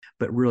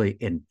but really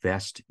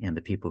invest in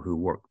the people who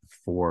work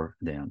for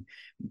them.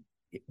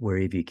 Where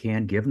if you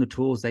can, give them the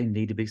tools they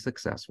need to be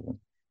successful,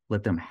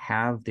 let them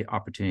have the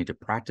opportunity to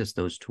practice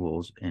those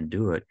tools and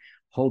do it,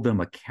 hold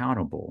them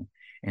accountable.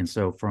 And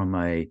so from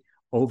a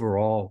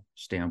overall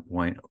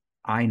standpoint,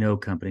 I know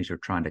companies are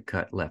trying to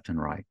cut left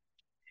and right.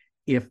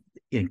 If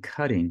in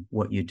cutting,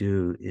 what you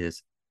do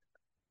is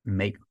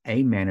make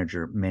a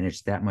manager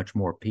manage that much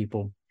more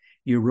people,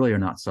 you really are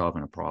not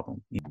solving a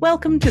problem.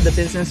 Welcome to the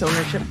Business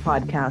Ownership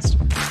Podcast,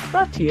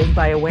 brought to you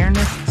by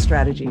Awareness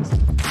Strategies,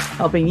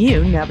 helping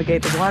you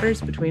navigate the waters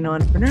between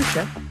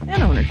entrepreneurship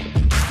and ownership.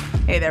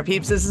 Hey there,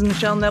 peeps. This is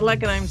Michelle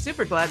Nedlick, and I'm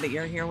super glad that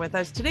you're here with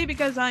us today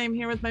because I am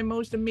here with my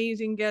most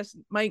amazing guest,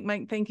 Mike.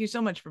 Mike, thank you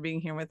so much for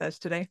being here with us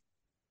today.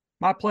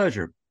 My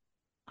pleasure.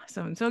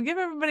 Awesome. So give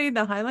everybody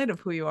the highlight of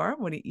who you are.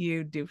 What do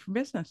you do for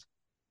business?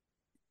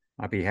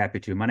 I'd be happy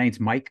to. My name's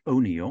Mike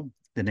O'Neill.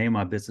 The name of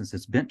my business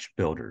is Bench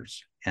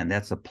Builders, and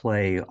that's a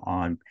play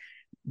on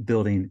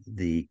building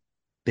the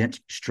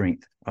bench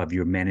strength of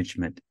your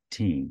management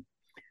team.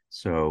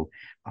 So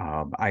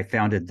I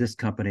founded this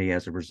company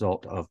as a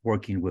result of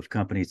working with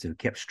companies who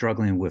kept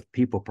struggling with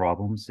people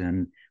problems.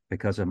 And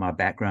because of my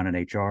background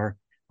in HR,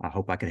 I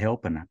hope I could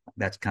help. And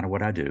that's kind of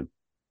what I do.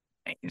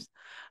 Nice.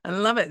 I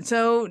love it.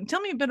 So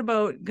tell me a bit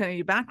about kind of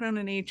your background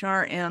in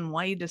HR and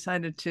why you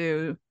decided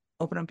to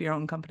open up your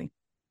own company.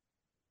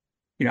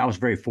 You know, I was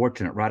very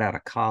fortunate right out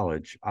of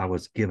college. I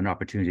was given an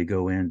opportunity to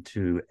go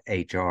into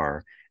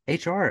HR.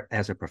 HR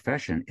as a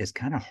profession is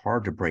kind of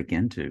hard to break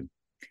into.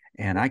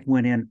 And I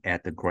went in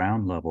at the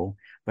ground level,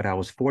 but I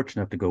was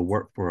fortunate enough to go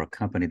work for a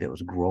company that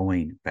was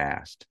growing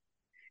fast.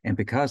 And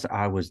because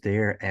I was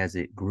there as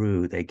it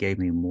grew, they gave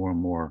me more and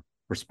more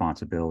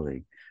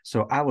responsibility.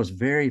 So I was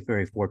very,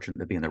 very fortunate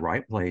to be in the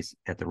right place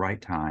at the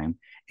right time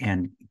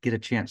and get a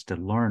chance to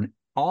learn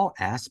all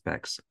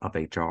aspects of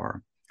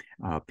HR.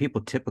 People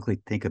typically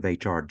think of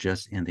HR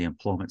just in the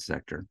employment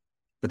sector,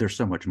 but there's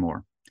so much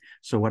more.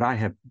 So what I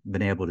have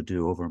been able to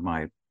do over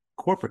my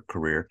corporate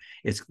career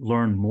is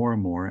learn more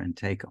and more and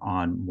take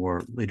on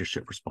more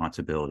leadership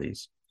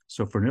responsibilities.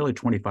 So for nearly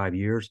 25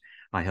 years,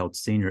 I held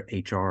senior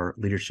HR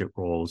leadership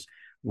roles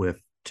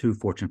with 2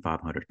 Fortune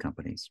 500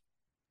 companies.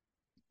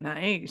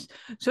 Nice.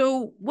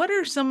 So what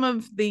are some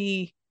of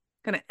the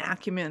kind of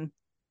acumen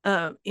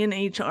in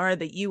HR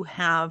that you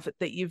have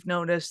that you've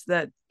noticed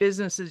that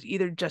businesses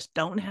either just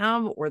don't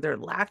have or they're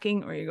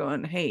lacking, or you're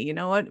going, hey, you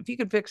know what, if you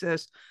could fix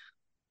this,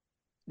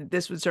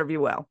 this would serve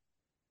you well?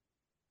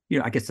 You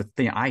know, I guess the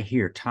thing I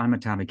hear time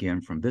and time again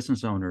from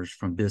business owners,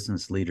 from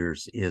business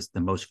leaders, is the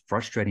most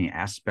frustrating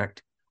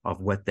aspect of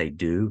what they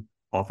do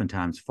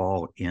oftentimes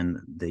fall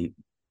in the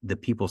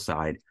people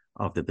side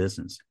of the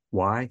business.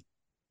 Why?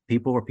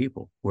 People are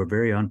people. We're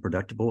very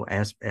unpredictable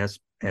as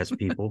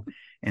people.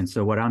 And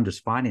so what I'm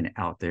just finding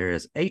out there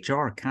is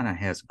HR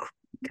has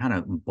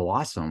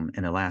blossomed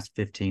in the last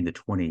 15 to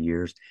 20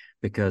 years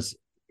because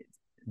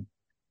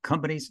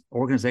companies,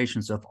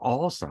 organizations of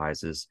all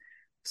sizes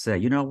say,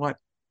 you know what?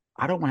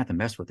 I don't want to have to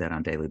mess with that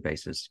on a daily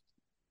basis.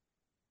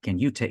 Can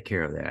you take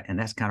care of that? And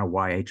that's kind of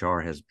why HR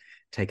has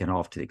taken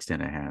off to the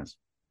extent it has.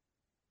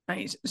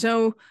 Nice.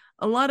 So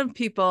a lot of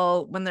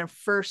people, when they're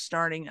first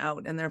starting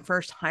out and they're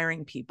first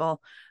hiring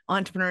people,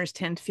 entrepreneurs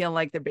tend to feel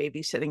like they're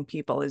babysitting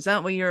people. Is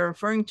that what you're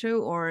referring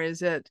to? Or is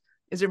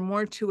there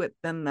more to it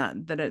than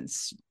that, that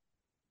it's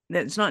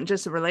not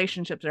just the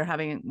relationships they're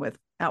having with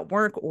at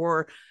work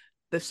or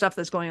the stuff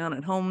that's going on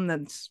at home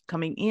that's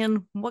coming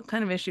in? What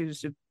kind of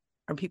issues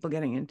are people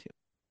getting into?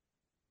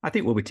 I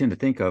think what we tend to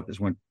think of is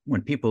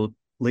when people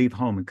leave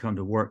home and come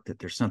to work, that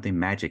there's something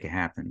magic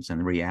happens. And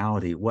in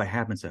reality, what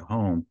happens at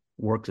home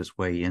works its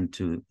way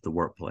into the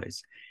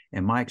workplace.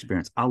 In my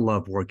experience, I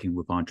love working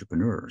with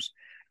entrepreneurs.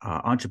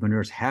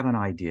 Entrepreneurs have an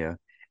idea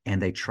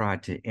and they try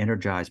to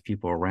energize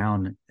people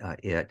around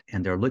it.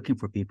 And they're looking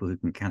for people who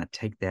can kind of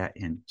take that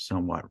and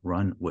somewhat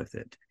run with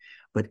it.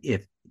 But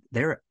if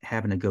they're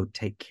having to go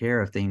take care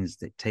of things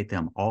that take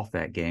them off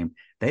that game,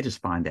 they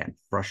just find that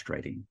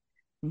frustrating.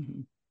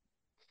 Mm-hmm.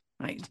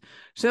 Right.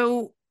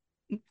 So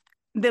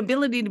the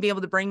ability to be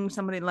able to bring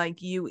somebody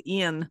like you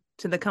in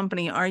to the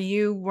company, are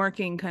you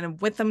working kind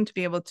of with them to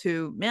be able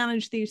to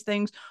manage these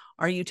things?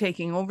 Are you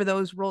taking over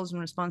those roles and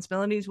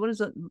responsibilities? What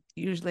does it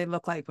usually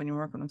look like when you're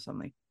working with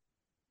somebody?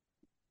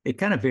 It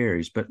kind of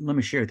varies, but let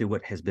me share with you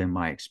what has been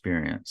my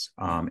experience.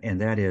 And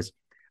that is,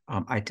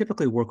 I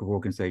typically work with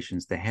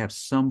organizations that have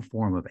some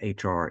form of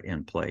HR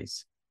in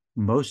place.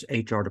 Most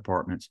HR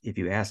departments, if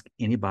you ask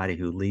anybody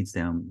who leads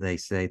them, they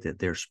say that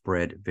they're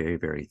spread very,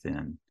 very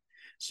thin.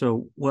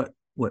 So what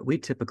we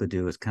typically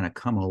do is kind of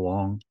come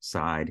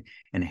alongside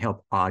and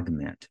help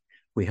augment.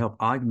 We help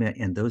augment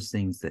in those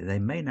things that they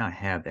may not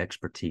have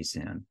expertise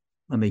in.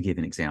 Let me give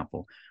you an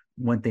example.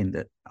 One thing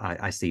that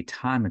I see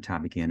time and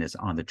time again is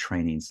on the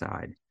training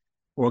side.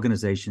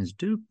 Organizations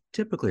do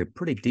typically a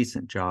pretty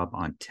decent job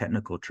on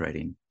technical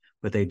training,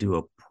 but they do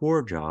a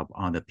poor job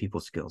on the people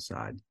skill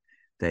side.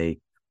 They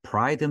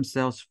pride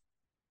themselves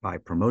by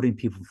promoting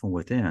people from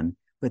within,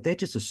 but they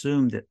just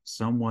assume that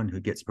someone who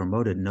gets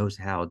promoted knows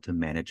how to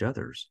manage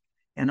others.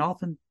 And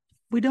often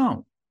we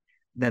don't.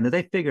 then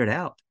they figure it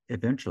out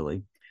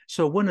eventually.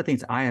 So one of the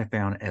things I have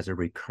found as a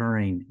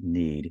recurring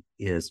need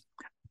is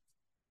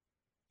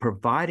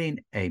providing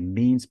a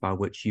means by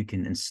which you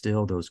can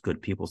instill those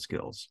good people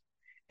skills.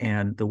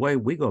 And the way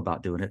we go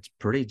about doing it's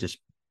pretty just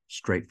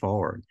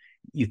straightforward.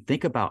 You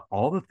think about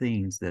all the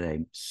things that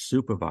a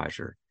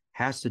supervisor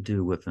has to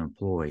do with an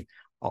employee,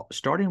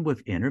 starting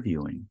with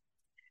interviewing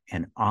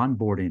and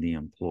onboarding the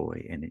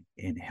employee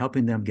and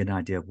helping them get an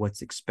idea of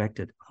what's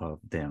expected of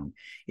them.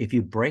 If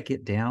you break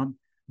it down,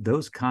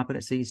 those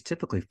competencies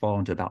typically fall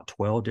into about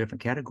 12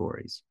 different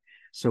categories.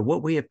 So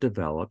what we have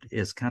developed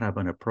is kind of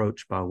an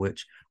approach by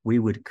which we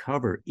would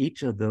cover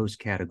each of those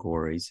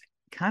categories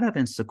kind of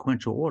in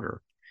sequential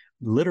order.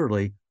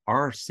 Literally,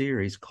 our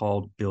series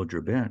called Build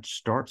Your Bench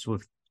starts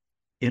with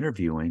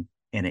interviewing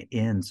and it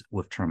ends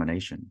with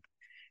termination.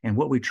 And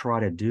what we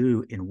try to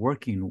do in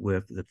working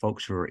with the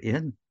folks who are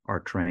in our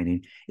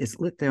training is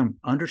let them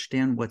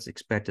understand what's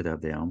expected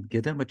of them,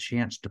 give them a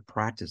chance to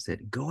practice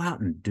it, go out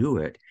and do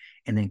it,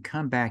 and then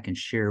come back and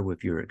share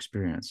with your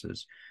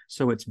experiences.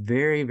 So it's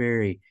very,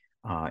 very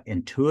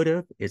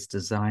intuitive. It's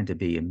designed to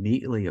be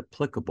immediately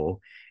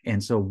applicable.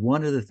 And so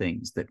one of the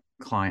things that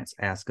clients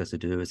ask us to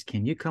do is,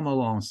 can you come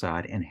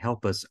alongside and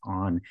help us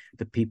on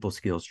the people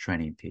skills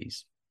training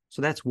piece?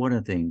 So that's one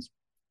of the things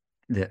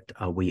that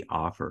we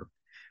offer.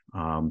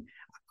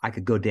 I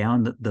could go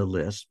down the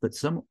list, but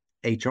some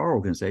HR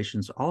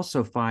organizations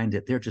also find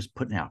that they're just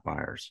putting out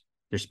fires.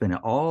 They're spending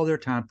all their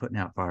time putting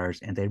out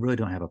fires and they really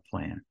don't have a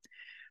plan.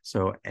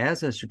 So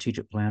as a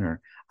strategic planner,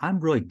 I'm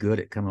really good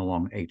at coming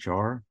along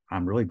HR.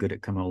 I'm really good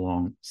at coming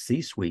along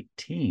C-suite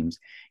teams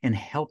and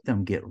help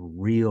them get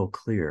real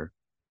clear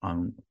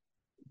on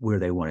where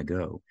they want to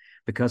go.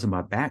 Because of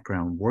my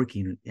background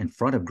working in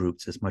front of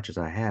groups as much as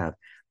I have,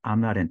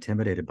 I'm not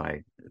intimidated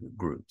by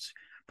groups.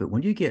 But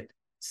when you get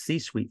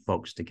C-suite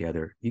folks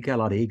together, you got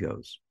a lot of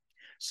egos.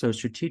 So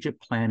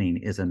strategic planning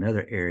is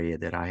another area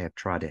that I have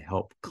tried to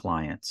help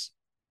clients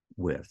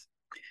with.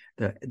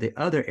 The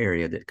other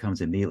area that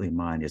comes immediately in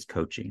mind is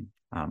coaching.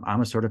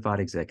 I'm a certified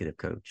executive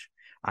coach.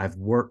 I've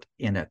worked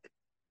in an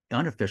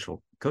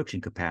unofficial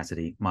coaching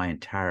capacity my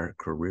entire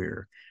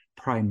career,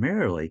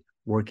 primarily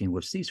working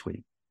with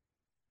C-suite.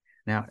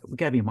 Now, we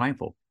got to be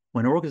mindful.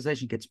 When an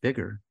organization gets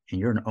bigger and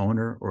you're an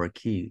owner or a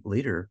key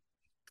leader,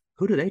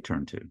 who do they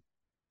turn to?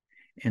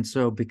 And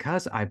so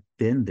because I've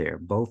been there,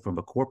 both from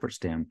a corporate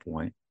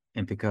standpoint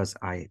and because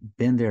I've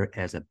been there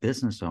as a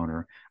business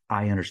owner,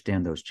 I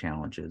understand those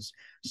challenges.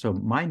 So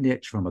my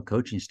niche from a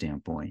coaching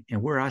standpoint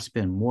and where I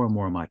spend more and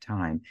more of my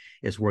time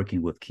is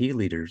working with key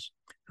leaders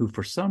who,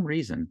 for some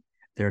reason,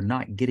 they're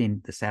not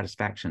getting the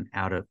satisfaction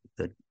out of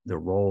the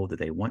role that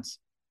they once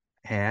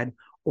had,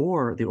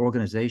 or the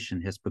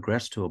organization has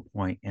progressed to a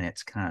point and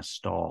it's kind of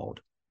stalled.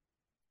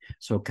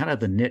 So kind of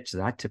the niche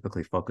that I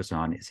typically focus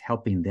on is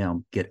helping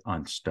them get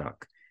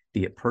unstuck,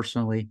 be it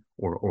personally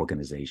or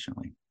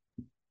organizationally.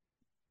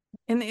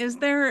 And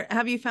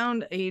have you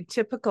found a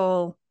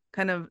typical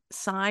kind of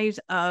size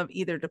of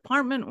either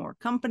department or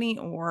company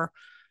or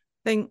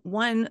thing,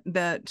 one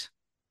that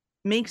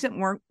makes it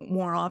work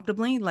more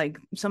optimally? Like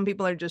some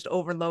people are just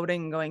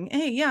overloading and going,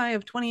 hey, yeah, I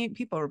have 28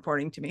 people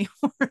reporting to me.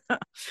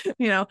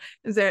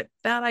 Is that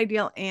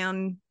ideal?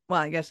 And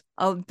well, I guess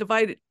I'll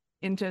divide it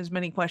into as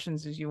many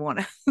questions as you want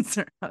to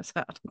answer. How's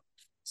that?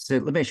 So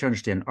let me make sure I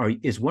understand.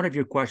 Is one of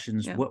your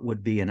questions what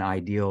would be an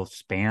ideal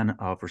span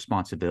of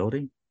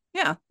responsibility?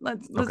 Yeah,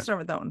 let's start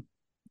with that one.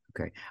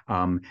 Okay.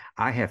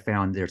 I have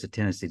found there's a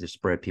tendency to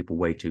spread people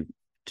way too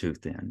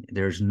thin.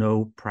 There's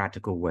no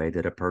practical way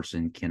that a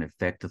person can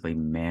effectively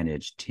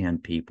manage 10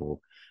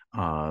 people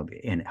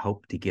and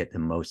hope to get the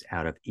most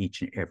out of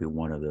each and every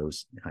one of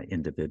those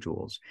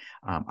individuals.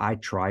 I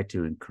try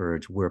to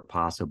encourage, where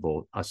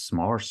possible, a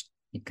smaller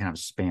kind of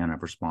span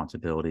of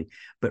responsibility,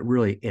 but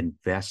really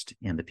invest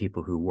in the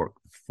people who work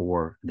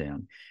for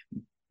them,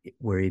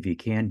 where if you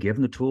can, give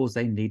them the tools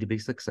they need to be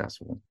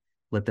successful,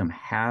 let them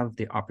have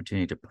the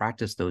opportunity to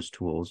practice those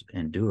tools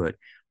and do it,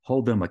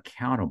 hold them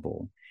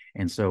accountable.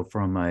 And so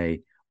from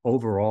a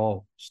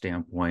overall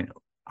standpoint,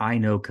 I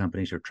know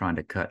companies are trying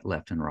to cut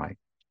left and right.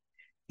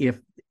 If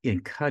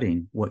in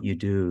cutting, what you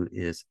do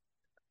is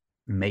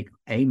make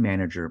a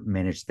manager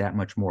manage that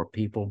much more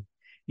people,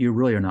 you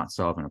really are not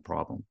solving a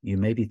problem. You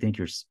maybe think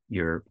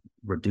you're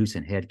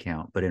reducing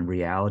headcount, but in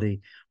reality,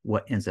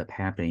 what ends up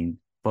happening,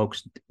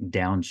 folks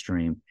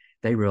downstream,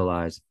 they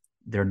realize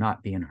they're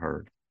not being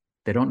heard.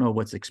 They don't know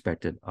what's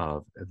expected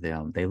of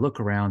them. They look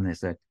around and they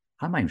say,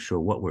 I'm not even sure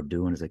what we're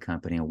doing as a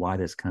company and why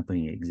this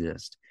company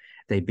exists.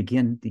 They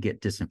begin to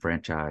get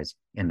disenfranchised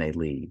and they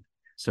leave.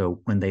 So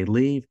when they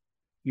leave,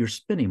 you're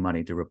spending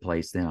money to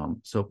replace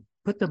them. So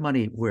put the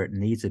money where it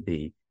needs to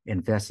be,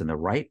 invest in the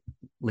right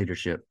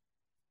leadership,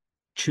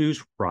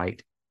 choose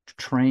right,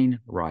 train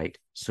right,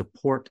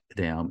 support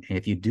them. And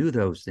if you do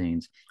those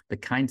things, the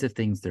kinds of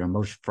things that are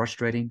most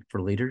frustrating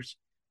for leaders,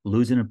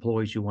 losing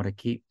employees you want to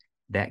keep,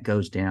 that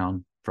goes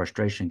down,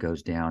 frustration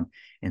goes down.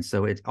 And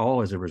so it's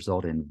all as a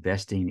result of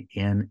investing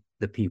in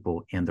the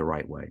people in the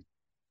right way.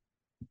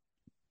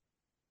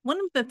 One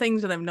of the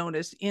things that I've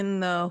noticed in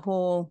the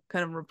whole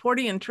kind of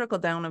reporting and trickle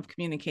down of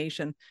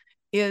communication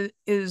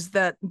is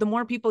that the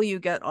more people you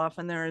get,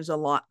 often there is a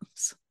lot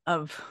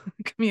of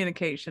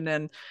communication,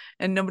 and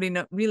nobody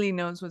really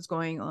knows what's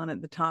going on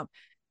at the top.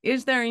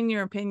 Is there, in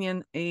your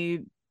opinion, a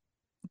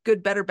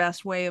good, better,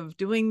 best way of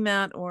doing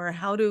that, or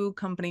how do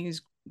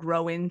companies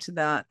grow into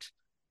that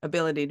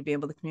ability to be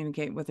able to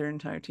communicate with their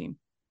entire team?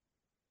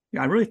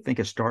 Yeah, I really think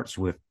it starts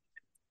with,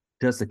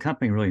 does the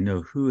company really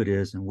know who it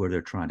is and where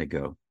they're trying to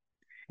go?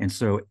 And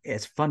so,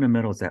 as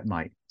fundamental as that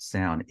might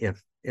sound,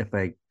 if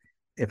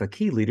a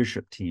key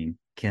leadership team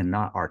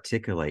cannot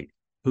articulate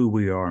who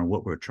we are and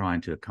what we're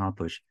trying to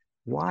accomplish,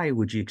 why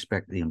would you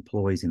expect the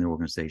employees in the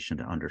organization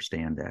to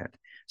understand that?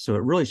 So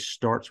it really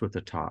starts with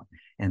the top.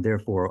 And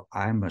therefore,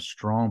 I'm a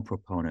strong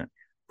proponent.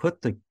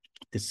 Put the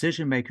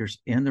decision makers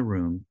in the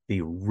room,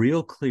 be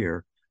real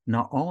clear,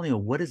 not only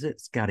on what is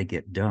it's got to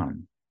get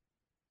done,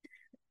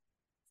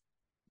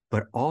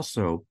 but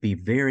also be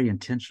very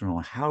intentional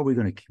on how are we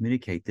going to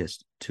communicate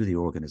this to the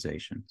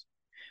organizations.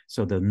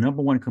 So the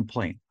number one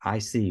complaint I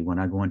see when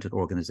I go into the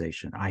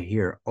organization, I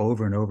hear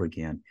over and over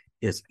again,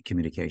 is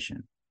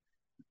communication.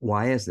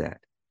 Why is that?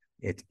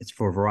 It's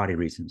for a variety of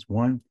reasons.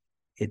 One,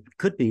 it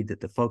could be that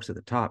the folks at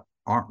the top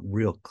aren't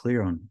real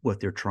clear on what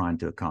they're trying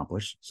to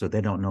accomplish, so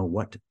they don't know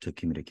what to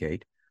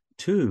communicate.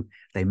 Two,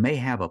 they may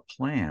have a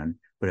plan,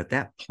 but if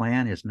that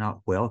plan is not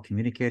well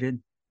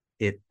communicated,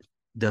 it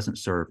doesn't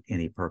serve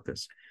any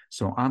purpose.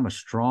 So I'm a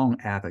strong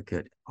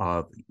advocate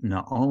of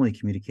not only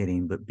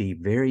communicating, but be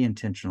very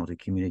intentional to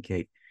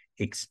communicate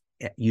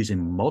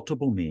using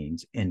multiple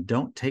means, and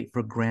don't take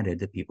for granted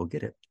that people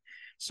get it.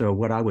 So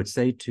what I would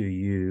say to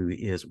you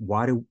is,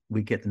 why do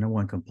we get the number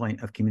one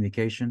complaint of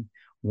communication?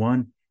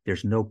 One,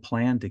 there's no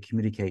plan to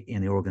communicate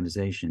in the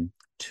organization.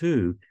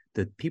 Two,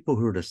 the people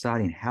who are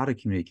deciding how to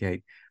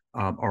communicate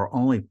are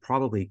only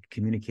probably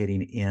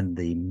communicating in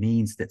the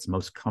means that's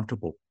most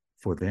comfortable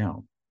for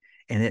them.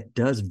 And it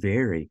does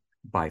vary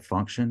by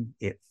function.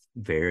 It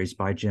varies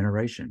by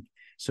generation.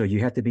 So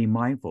you have to be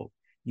mindful.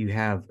 You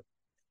have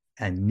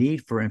a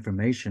need for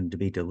information to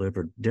be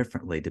delivered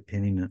differently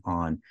depending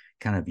on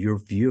kind of your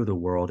view of the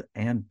world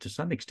and, to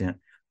some extent,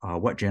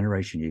 what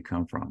generation you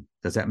come from.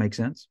 Does that make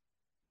sense?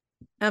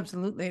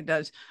 Absolutely, it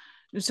does.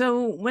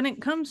 So when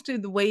it comes to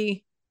the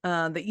way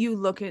that you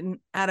look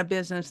at a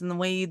business and the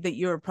way that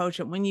you approach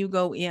it when you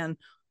go in,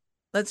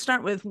 let's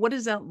start with, what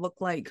does that look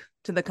like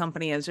to the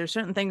company? Is there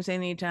certain things they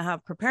need to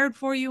have prepared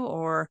for you,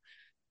 or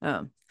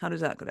how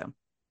does that go down?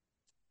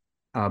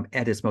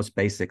 At its most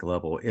basic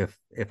level, if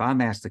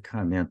I'm asked to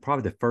come in,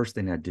 probably the first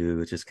thing I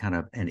do is just kind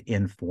of an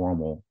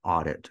informal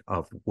audit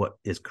of what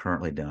is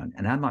currently done.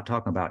 And I'm not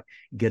talking about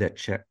get a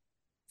check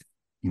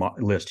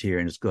list here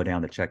and just go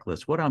down the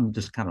checklist. What I'm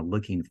just kind of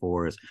looking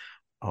for is,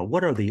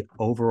 what are the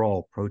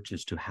overall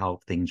approaches to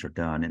how things are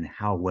done and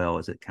how well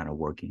is it kind of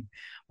working?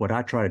 What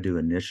I try to do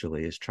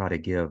initially is try to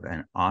give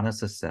an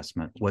honest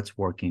assessment, what's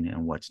working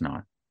and what's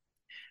not.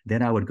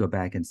 Then I would go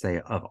back and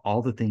say, of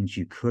all the things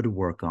you could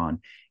work on,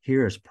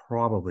 here is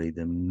probably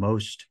the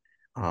most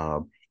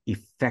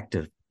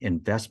effective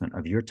investment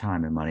of your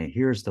time and money.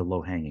 Here's the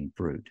low-hanging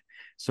fruit.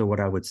 So what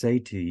I would say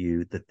to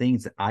you, the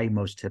things that I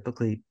most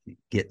typically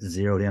get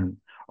zeroed in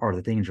are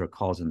the things that are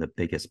causing the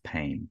biggest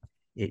pain.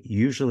 It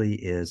usually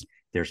is,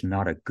 there's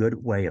not a good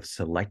way of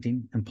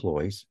selecting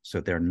employees.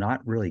 So they're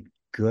not really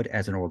good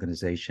as an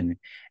organization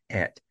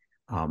at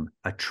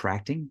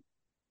attracting,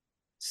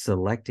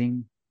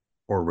 selecting,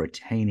 or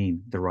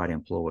retaining the right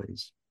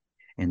employees.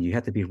 And you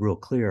have to be real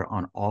clear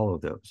on all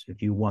of those.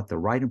 If you want the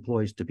right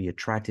employees to be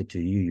attracted to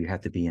you, you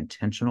have to be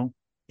intentional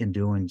in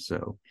doing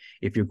so.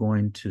 If you're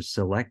going to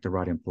select the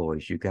right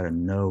employees, you've got to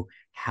know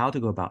how to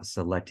go about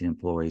selecting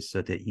employees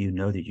so that you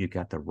know that you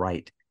got the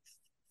right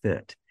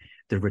fit.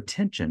 The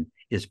retention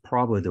is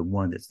probably the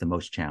one that's the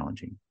most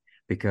challenging,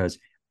 because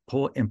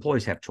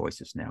employees have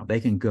choices now.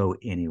 They can go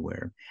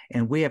anywhere.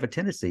 And we have a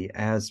tendency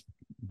as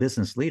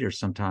business leaders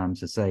sometimes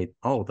to say,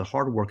 oh, the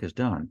hard work is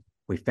done.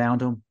 We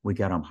found them, we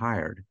got them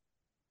hired.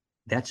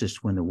 That's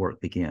just when the work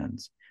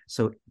begins.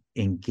 So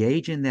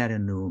engage in that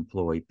in a new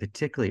employee,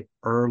 particularly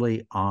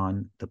early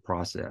on the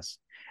process.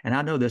 And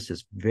I know this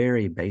is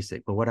very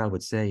basic, but what I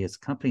would say is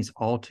companies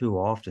all too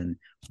often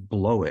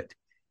blow it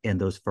in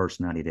those first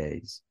 90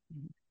 days.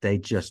 They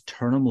just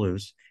turn them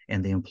loose,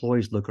 and the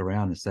employees look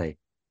around and say,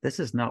 this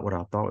is not what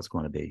I thought it was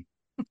going to be.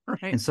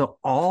 Right. And so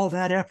all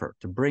that effort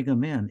to bring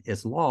them in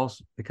is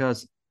lost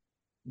because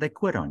they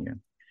quit on you.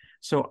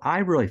 So I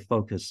really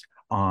focus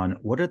on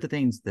what are the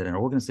things that an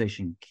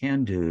organization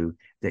can do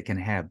that can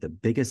have the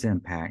biggest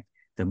impact.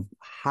 The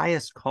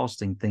highest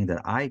costing thing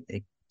that I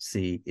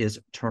see is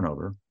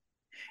turnover.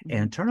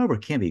 And turnover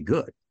can be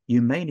good.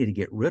 You may need to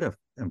get rid of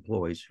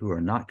employees who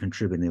are not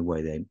contributing the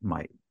way they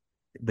might.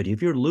 But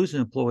if you're losing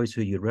employees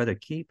who you'd rather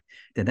keep,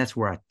 then that's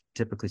where I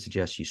typically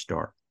suggest you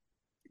start.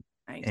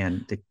 Right.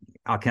 And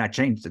how can I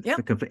change the,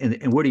 Yep.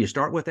 and where do you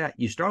start with that?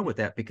 You start with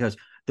that because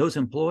those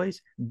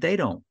employees, they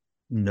don't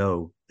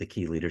know the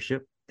key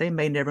leadership. They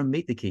may never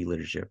meet the key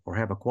leadership or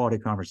have a quality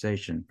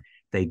conversation.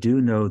 They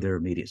do know their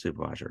immediate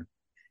supervisor.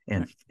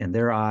 And Right. in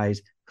their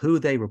eyes, who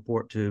they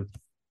report to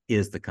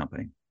is the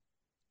company.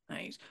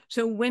 Nice.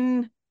 So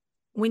when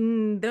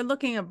they're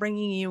looking at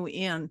bringing you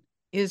in,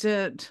 is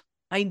it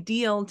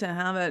ideal to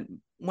have it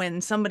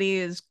when somebody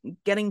is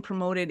getting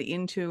promoted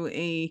into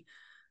a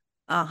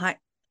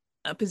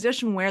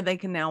position where they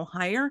can now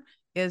hire?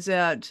 Is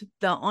it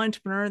the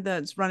entrepreneur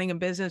that's running a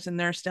business and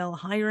they're still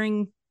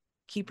hiring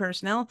key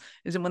personnel?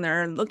 Is it when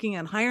they're looking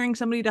at hiring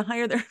somebody to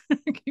hire their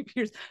key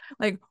peers?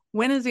 Like,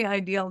 when is the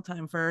ideal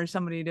time for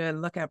somebody to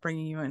look at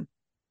bringing you in?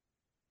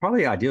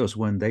 Probably ideal is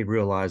when they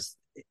realize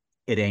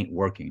it ain't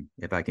working,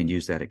 if I can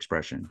use that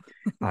expression.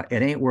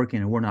 It ain't working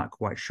and we're not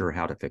quite sure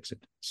how to fix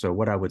it. So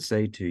what I would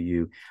say to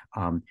you,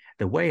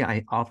 the way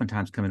I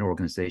oftentimes come in an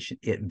organization,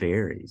 it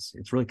varies.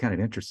 It's really kind of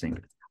interesting.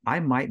 I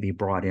might be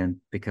brought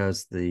in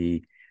because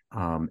the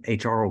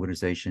HR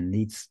organization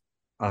needs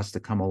us to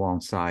come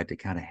alongside to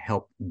kind of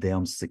help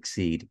them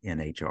succeed in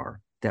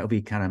HR. That would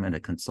be kind of in a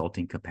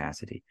consulting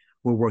capacity.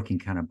 We're working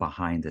kind of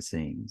behind the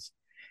scenes.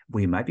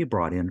 We might be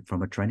brought in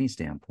from a training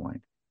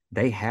standpoint.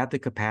 They have the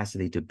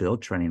capacity to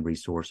build training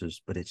resources,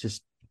 but it's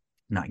just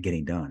not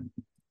getting done.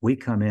 We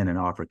come in and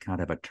offer kind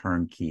of a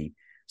turnkey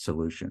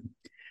solution.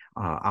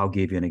 I'll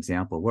give you an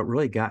example. What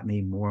really got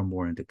me more and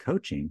more into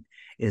coaching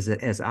is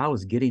that as I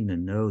was getting to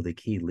know the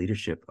key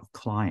leadership of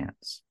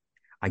clients,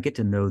 I get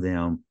to know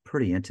them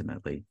pretty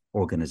intimately,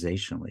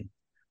 organizationally,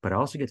 but I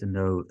also get to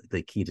know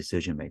the key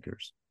decision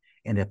makers.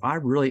 And if I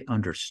really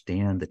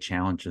understand the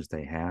challenges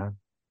they have,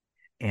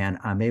 and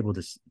I'm able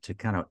to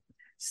kind of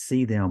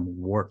see them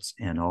warts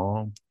and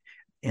all,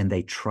 and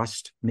they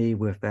trust me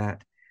with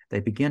that, they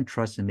begin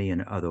trusting me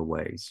in other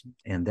ways.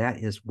 And that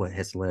is what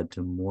has led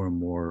to more and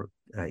more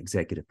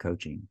executive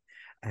coaching.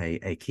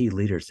 A key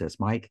leader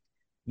says, Mike,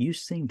 you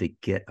seem to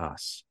get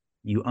us.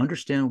 You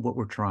understand what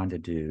we're trying to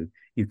do.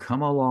 You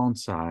come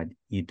alongside.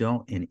 You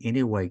don't in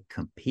any way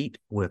compete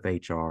with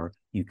HR.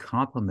 You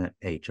complement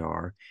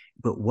HR.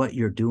 But what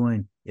you're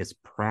doing is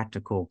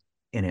practical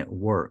and it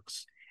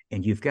works.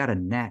 And you've got a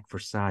knack for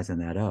sizing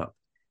that up.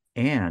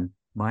 And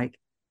Mike,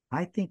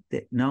 I think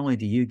that not only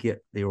do you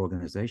get the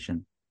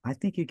organization, I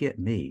think you get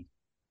me.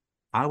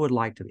 I would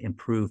like to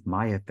improve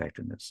my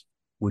effectiveness.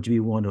 Would you be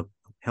willing to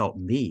help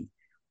me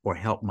or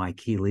help my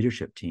key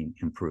leadership team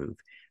improve?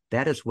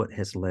 That is what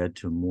has led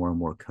to more and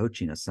more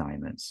coaching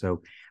assignments.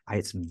 So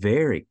it's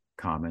very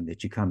common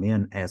that you come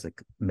in as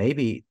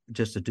maybe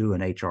just to do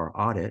an HR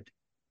audit,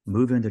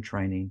 move into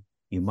training,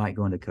 you might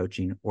go into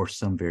coaching or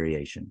some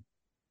variation.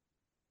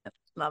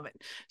 Love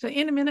it. So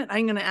in a minute,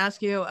 I'm going to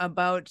ask you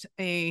about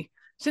a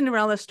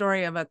Cinderella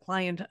story of a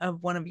client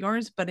of one of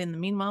yours. But in the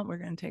meanwhile, we're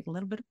going to take a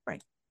little bit of a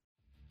break.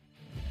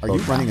 Are you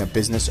running a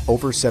business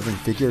over 7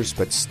 figures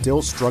but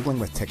still struggling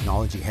with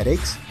technology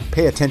headaches?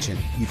 Pay attention.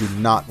 You do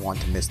not want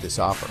to miss this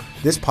offer.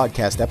 This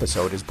podcast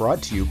episode is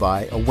brought to you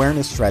by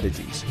Awareness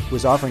Strategies, who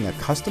is offering a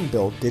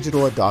custom-built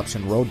digital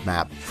adoption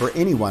roadmap for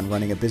anyone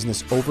running a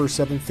business over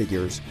 7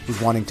 figures who's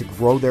wanting to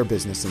grow their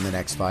business in the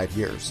next 5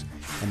 years.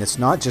 And it's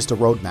not just a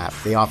roadmap.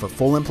 They offer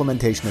full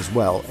implementation as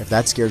well if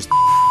that scares the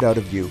out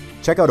of you.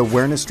 Check out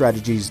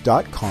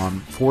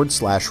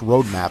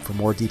awarenessstrategies.com/roadmap for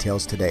more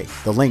details today.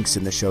 The link's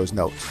in the show's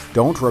notes.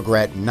 Don't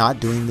regret not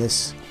doing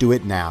this. Do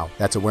it now.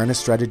 That's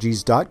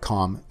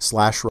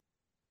awarenessstrategies.com/roadmap.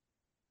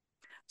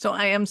 So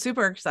I am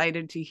super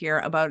excited to hear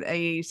about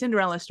a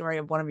Cinderella story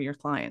of one of your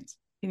clients.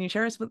 Can you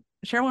share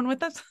one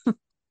with us?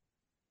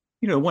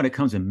 One that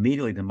comes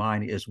immediately to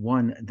mind is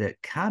one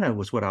that kind of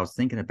was what I was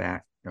thinking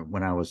about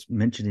when I was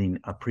mentioning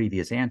a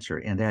previous answer.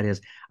 And that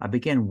is, I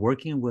began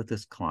working with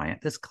this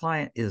client. This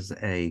client is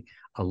a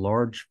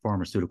large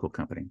pharmaceutical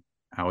company.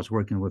 I was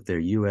working with their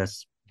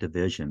U.S.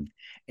 division.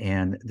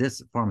 And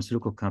this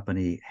pharmaceutical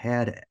company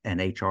had an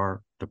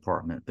HR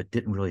department, but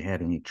didn't really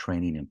have any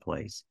training in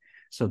place.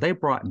 So they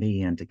brought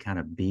me in to kind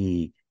of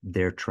be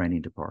their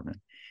training department.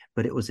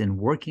 But it was in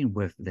working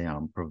with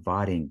them,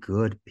 providing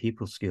good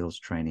people skills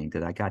training,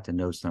 that I got to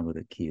know some of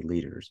the key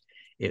leaders.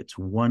 It's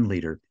one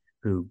leader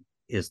who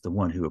is the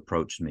one who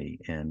approached me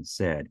and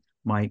said,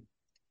 Mike,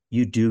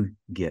 you do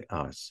get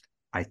us.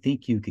 I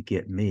think you could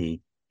get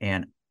me,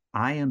 and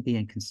I am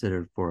being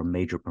considered for a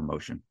major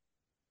promotion.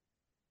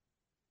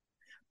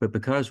 But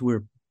because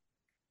we're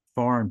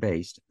foreign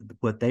based,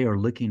 what they are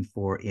looking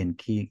for in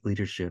key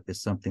leadership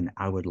is something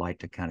I would like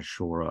to kind of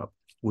shore up.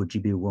 Would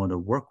you be willing to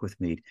work with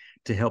me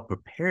to help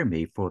prepare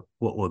me for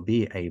what will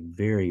be a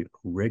very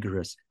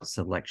rigorous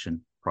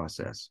selection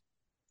process?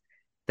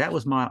 That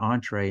was my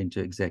entree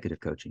into executive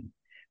coaching.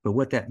 But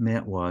what that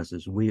meant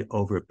is we,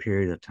 over a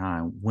period of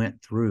time,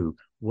 went through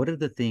what are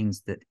the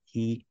things that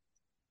he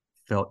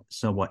felt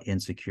somewhat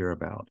insecure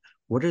about?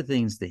 What are the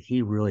things that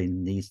he really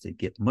needs to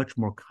get much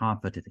more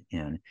confident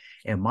in?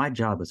 And my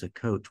job as a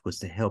coach was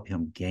to help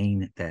him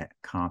gain that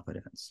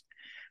confidence.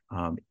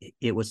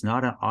 It was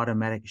not an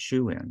automatic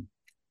shoe-in,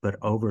 but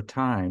over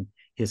time,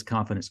 his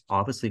confidence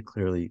obviously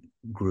clearly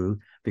grew,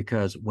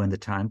 because when the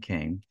time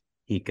came,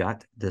 he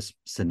got this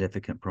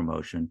significant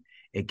promotion.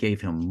 It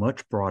gave him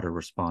much broader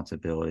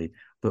responsibility.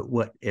 But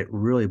what it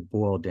really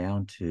boiled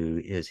down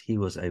to is he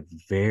was a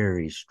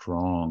very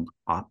strong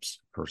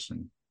ops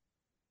person.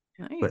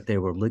 Nice. but they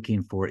were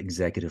looking for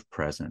executive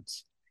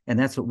presence. And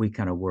that's what we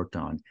kind of worked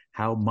on.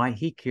 How might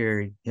he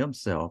carry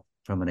himself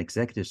from an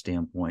executive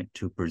standpoint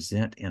to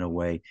present in a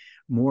way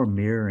more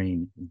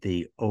mirroring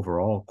the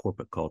overall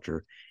corporate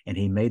culture? And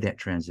he made that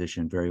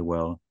transition very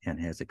well and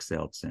has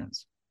excelled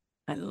since.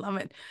 I love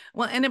it.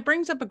 Well, and it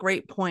brings up a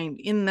great point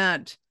in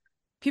that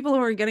people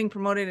who are getting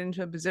promoted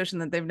into a position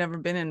that they've never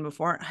been in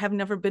before have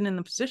never been in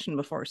the position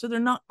before. So they're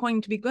not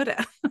going to be good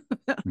at.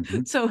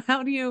 Mm-hmm. So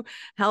how do you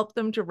help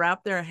them to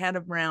wrap their head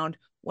around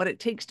what it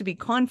takes to be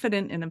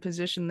confident in a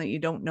position that you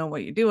don't know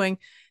what you're doing,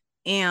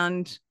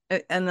 and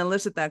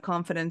elicit that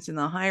confidence in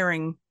the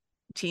hiring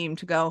team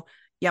to go,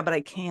 yeah, but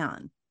I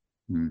can.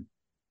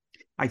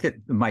 I think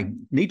my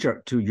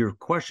knee-jerk to your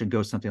question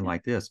goes something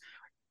like this.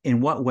 In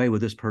what way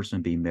would this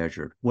person be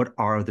measured? What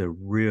are the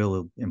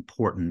real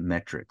important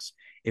metrics?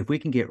 If we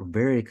can get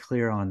very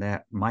clear on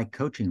that, my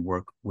coaching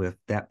work with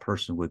that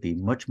person would be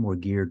much more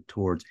geared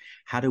towards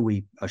how do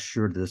we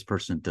assure that this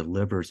person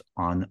delivers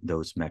on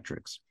those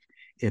metrics?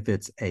 If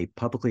it's a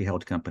publicly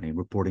held company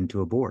reporting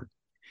to a board,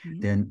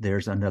 then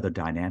there's another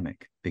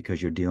dynamic because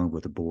you're dealing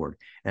with a board.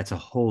 That's a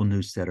whole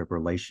new set of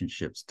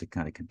relationships to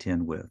kind of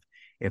contend with.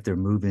 If they're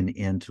moving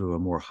into a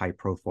more high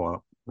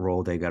profile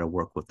role, they got to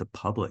work with the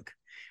public.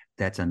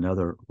 That's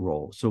another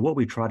role. So what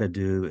we try to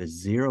do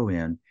is zero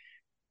in,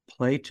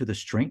 play to the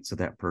strengths of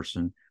that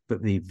person,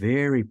 but be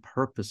very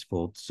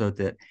purposeful so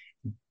that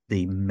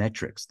the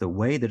metrics, the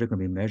way that they're going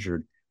to be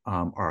measured,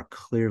 are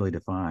clearly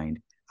defined.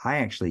 I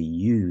actually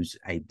use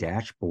a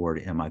dashboard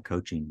in my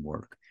coaching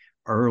work.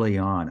 Early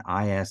on,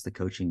 I asked the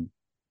coaching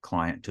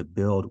client to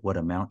build what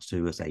amounts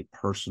to as a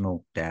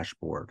personal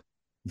dashboard,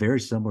 very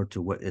similar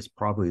to what is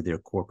probably their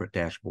corporate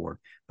dashboard,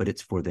 but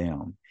it's for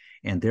them.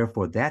 And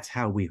therefore, that's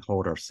how we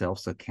hold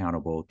ourselves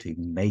accountable to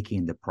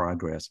making the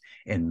progress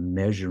and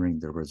measuring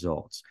the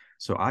results.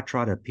 So I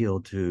try to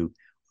appeal to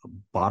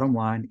bottom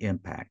line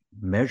impact,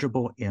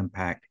 measurable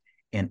impact,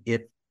 and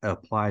it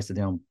applies to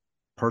them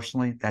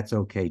personally. That's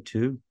okay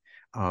too,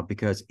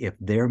 because if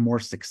they're more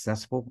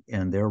successful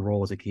in their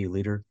role as a key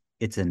leader,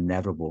 it's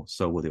inevitable.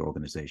 So will the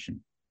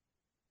organization.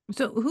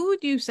 So who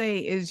would you say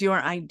is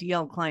your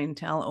ideal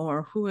clientele,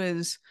 or who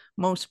is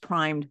most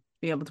primed to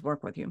be able to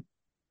work with you?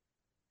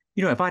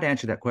 You know, if I'd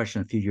answered that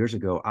question a few years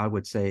ago, I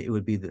would say it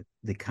would be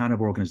the kind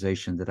of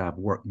organization that I've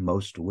worked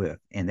most with,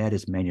 and that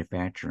is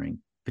manufacturing,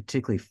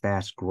 particularly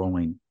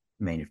fast-growing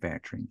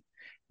manufacturing.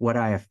 What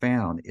I have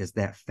found is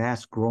that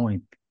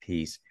fast-growing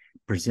piece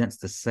presents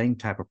the same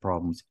type of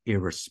problems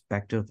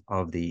irrespective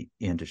of the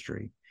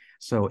industry.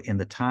 So in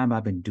the time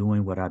I've been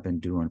doing what I've been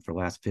doing for the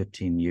last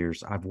 15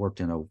 years, I've worked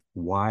in a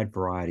wide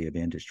variety of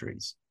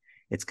industries.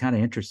 It's kind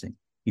of interesting.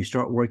 You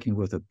start working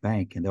with a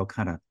bank and they'll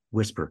kind of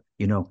whisper,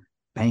 you know,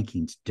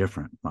 banking's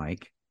different,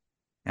 Mike.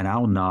 And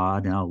I'll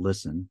nod and I'll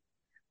listen.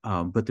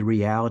 But the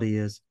reality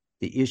is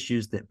the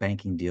issues that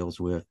banking deals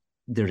with,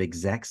 they're the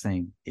exact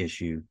same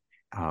issue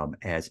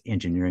as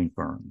engineering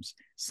firms,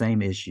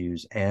 same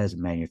issues as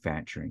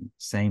manufacturing,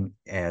 same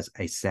as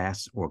a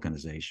SaaS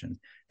organization.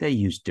 They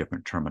use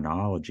different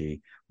terminology,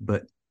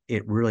 but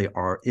it really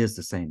is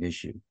the same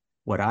issue.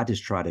 What I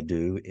just try to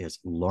do is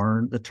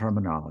learn the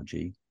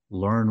terminology,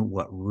 learn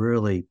what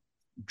really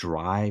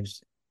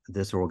drives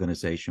this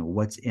organization,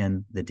 what's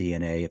in the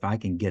DNA. If I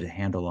can get a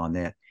handle on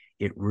that,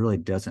 it really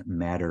doesn't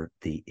matter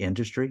the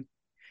industry.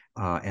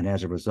 And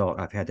as a result,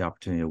 I've had the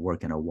opportunity to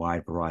work in a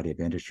wide variety of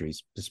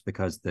industries just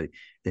because the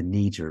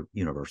needs are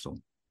universal.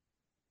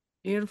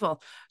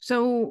 Beautiful.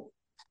 So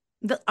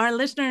our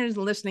listeners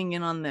listening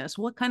in on this,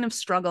 what kind of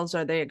struggles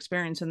are they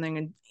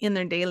experiencing in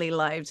their daily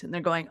lives? And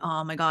they're going,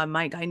 oh my God,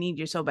 Mike, I need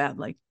you so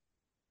badly.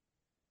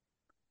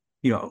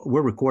 You know,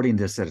 we're recording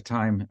this at a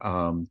time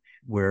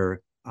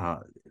where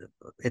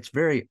it's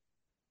very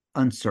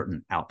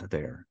uncertain out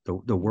there.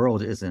 The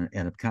world is in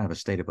a kind of a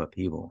state of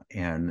upheaval,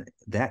 and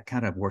that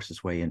kind of works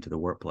its way into the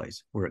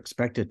workplace. We're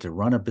expected to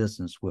run a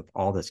business with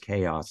all this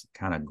chaos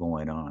kind of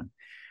going on.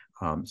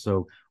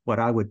 So what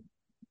I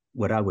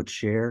would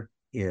share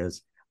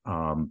is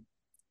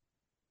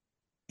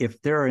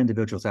if there are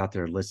individuals out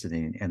there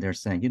listening and they're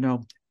saying, you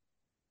know,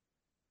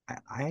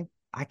 I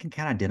can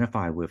kind of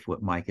identify with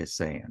what Mike is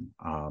saying.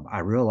 I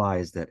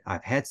realize that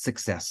I've had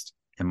success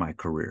in my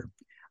career,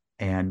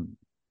 and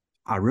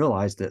I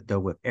realized that though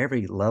with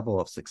every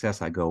level of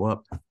success I go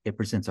up, it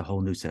presents a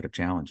whole new set of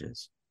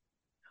challenges.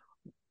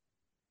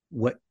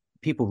 What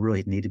people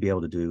really need to be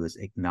able to do is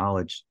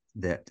acknowledge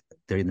that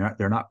they're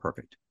not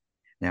perfect.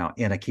 Now,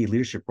 in a key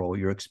leadership role,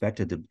 you're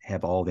expected to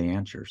have all the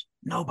answers.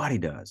 Nobody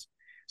does.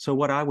 So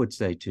what I would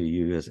say to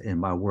you is, in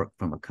my work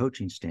from a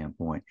coaching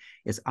standpoint,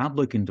 is I'm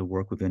looking to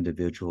work with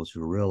individuals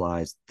who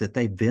realize that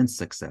they've been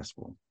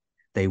successful.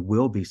 They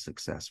will be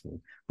successful,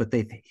 but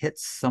they've hit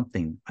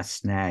something, a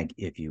snag,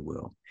 if you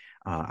will.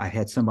 I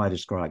had somebody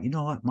describe, you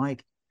know what,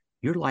 Mike,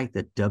 you're like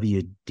the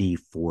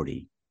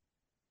WD-40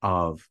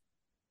 of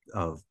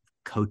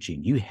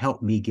coaching. You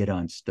helped me get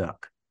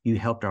unstuck. You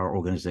helped our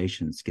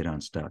organizations get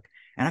unstuck.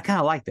 And I kind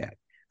of like that.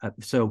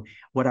 So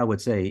what I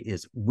would say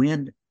is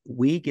when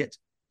we get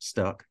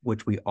stuck,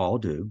 which we all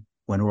do,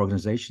 when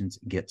organizations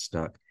get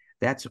stuck,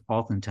 that's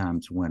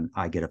oftentimes when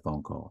I get a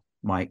phone call.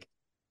 Mike,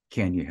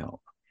 can you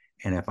help?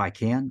 And if I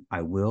can,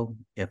 I will.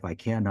 If I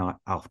cannot,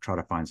 I'll try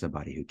to find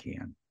somebody who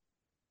can.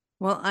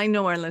 Well, I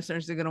know our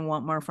listeners are going to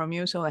want more from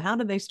you. So how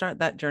do they start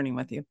that journey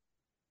with you?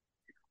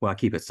 Well, I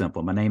keep it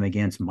simple. My name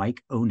again is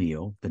Mike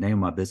O'Neill. The name of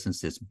my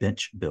business is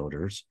Bench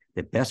Builders.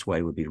 The best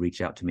way would be reach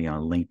out to me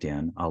on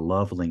LinkedIn. I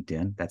love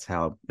LinkedIn. That's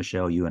how,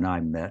 Michelle, you and I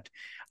met.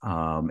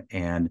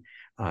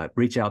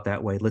 Reach out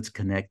that way. Let's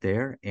connect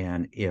there.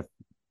 And if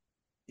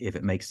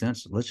it makes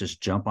sense, let's just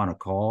jump on a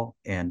call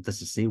and let's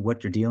just see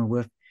what you're dealing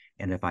with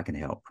and if I can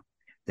help.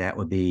 That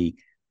would be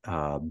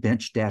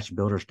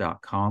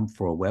bench-builders.com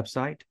for a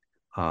website.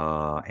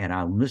 And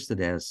I'm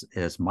listed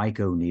as Mike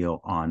O'Neill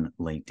on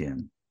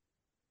LinkedIn.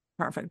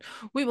 Perfect.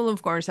 We will,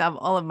 of course, have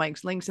all of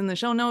Mike's links in the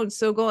show notes.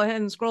 So go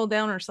ahead and scroll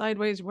down or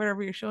sideways,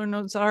 wherever your show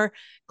notes are.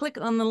 Click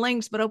on the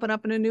links, but open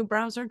up in a new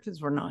browser because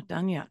we're not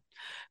done yet.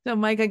 So,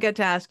 Mike, I get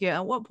to ask you,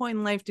 at what point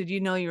in life did you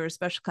know you were a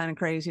special kind of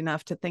crazy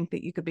enough to think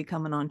that you could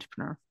become an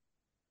entrepreneur?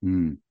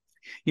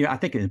 I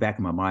think in the back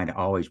of my mind, I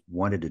always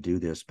wanted to do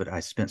this, but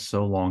I spent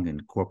so long in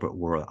the corporate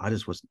world. I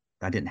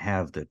didn't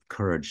have the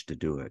courage to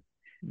do it.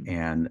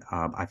 And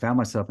I found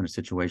myself in a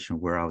situation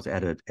where I was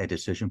at a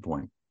decision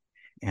point.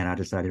 And I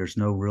decided there's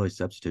no really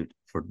substitute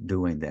for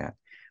doing that.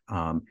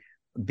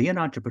 Being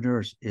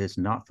entrepreneurs is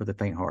not for the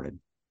faint-hearted.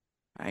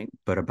 Right.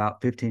 But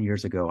about 15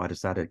 years ago, I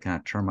decided to kind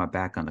of turn my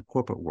back on the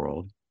corporate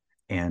world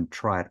and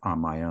try it on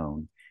my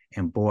own.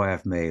 And boy,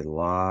 I've made a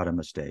lot of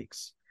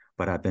mistakes,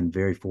 but I've been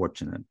very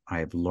fortunate. I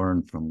have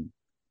learned from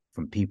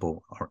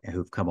people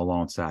who've come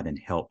alongside and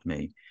helped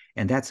me.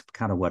 And that's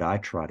kind of what I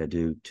try to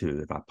do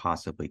too, if I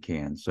possibly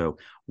can. So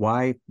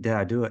why did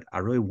I do it? I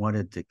really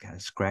wanted to kind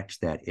of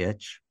scratch that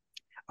itch.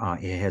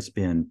 It has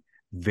been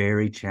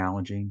very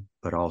challenging,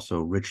 but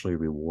also richly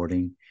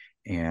rewarding.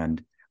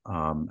 And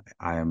I'm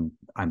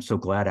so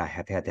glad I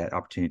have had that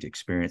opportunity to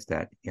experience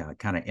that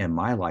kind of in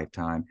my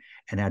lifetime.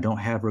 And I don't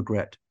have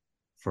regret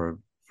for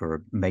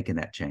making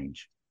that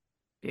change.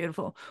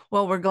 Beautiful.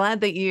 Well, we're glad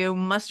that you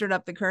mustered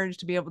up the courage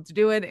to be able to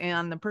do it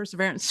and the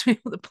perseverance to be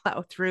able to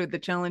plow through the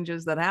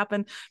challenges that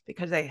happen,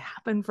 because they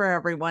happen for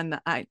everyone.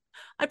 I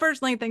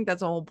personally think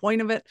that's the whole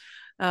point of it.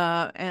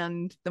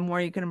 And the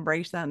more you can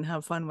embrace that and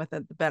have fun with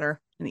it, the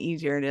better and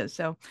easier it is.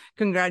 So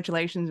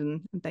congratulations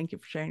and thank you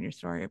for sharing your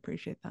story. I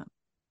appreciate that.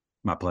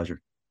 My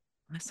pleasure.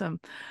 Awesome.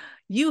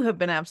 You have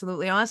been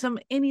absolutely awesome.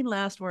 Any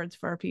last words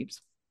for our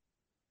peeps?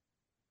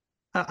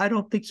 I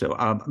don't think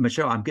so.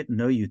 Michelle, I'm getting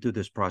to know you through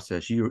this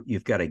process.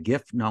 You've got a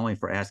gift not only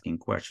for asking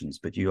questions,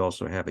 but you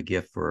also have a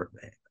gift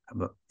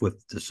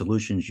with the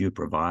solutions you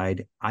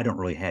provide. I don't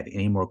really have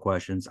any more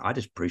questions. I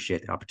just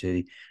appreciate the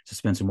opportunity to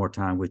spend some more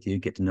time with you,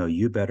 get to know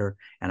you better,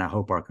 and I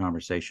hope our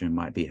conversation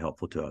might be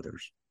helpful to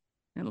others.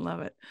 I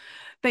love it.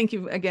 Thank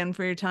you again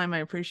for your time. I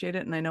appreciate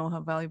it, and I know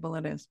how valuable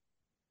it is.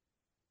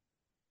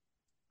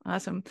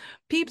 Awesome.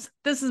 Peeps,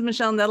 this is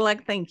Michelle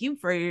Nedelec. Thank you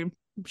for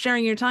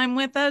sharing your time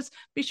with us.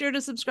 Be sure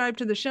to subscribe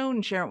to the show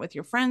and share it with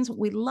your friends.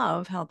 We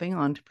love helping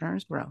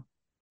entrepreneurs grow.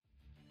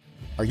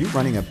 Are you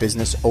running a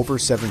business over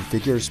 7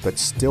 figures but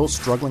still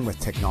struggling with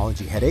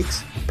technology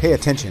headaches? Pay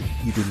attention.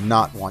 You do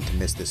not want to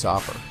miss this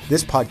offer.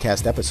 This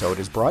podcast episode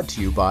is brought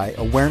to you by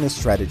Awareness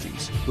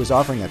Strategies, who is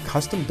offering a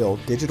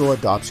custom-built digital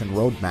adoption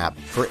roadmap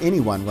for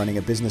anyone running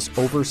a business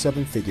over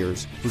 7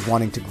 figures who's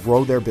wanting to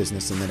grow their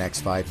business in the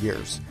next 5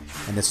 years.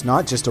 And it's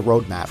not just a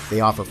roadmap.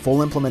 They offer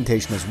full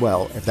implementation as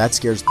well, if that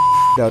scares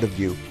the out of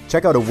you.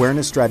 Check out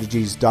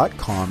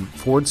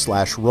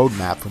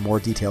awarenessstrategies.com/roadmap for more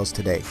details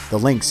today. The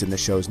link's in the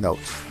show's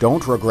notes.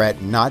 Don't regret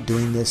not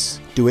doing this.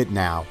 Do it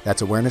now.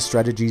 That's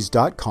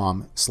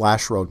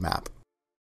awarenessstrategies.com/roadmap.